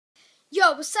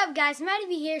Yo, what's up, guys? MattyB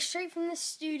here, straight from the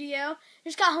studio.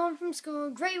 Just got home from school.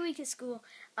 Great week at school.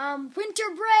 Winter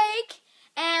break,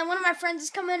 and one of my friends is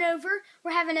coming over.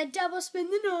 We're having a double spend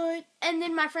the night, and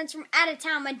then my friends from out of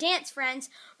town, my dance friends,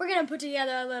 we're gonna put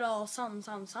together a little something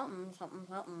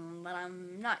that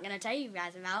I'm not gonna tell you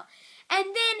guys about. And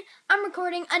then I'm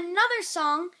recording another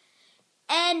song,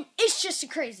 and it's just a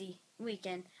crazy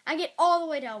weekend. I get all the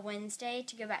way till Wednesday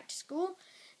to go back to school,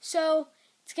 so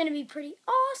it's going to be pretty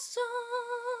awesome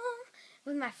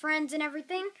with my friends and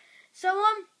everything. So,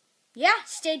 yeah,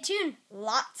 stay tuned.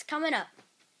 Lots coming up.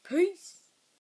 Peace.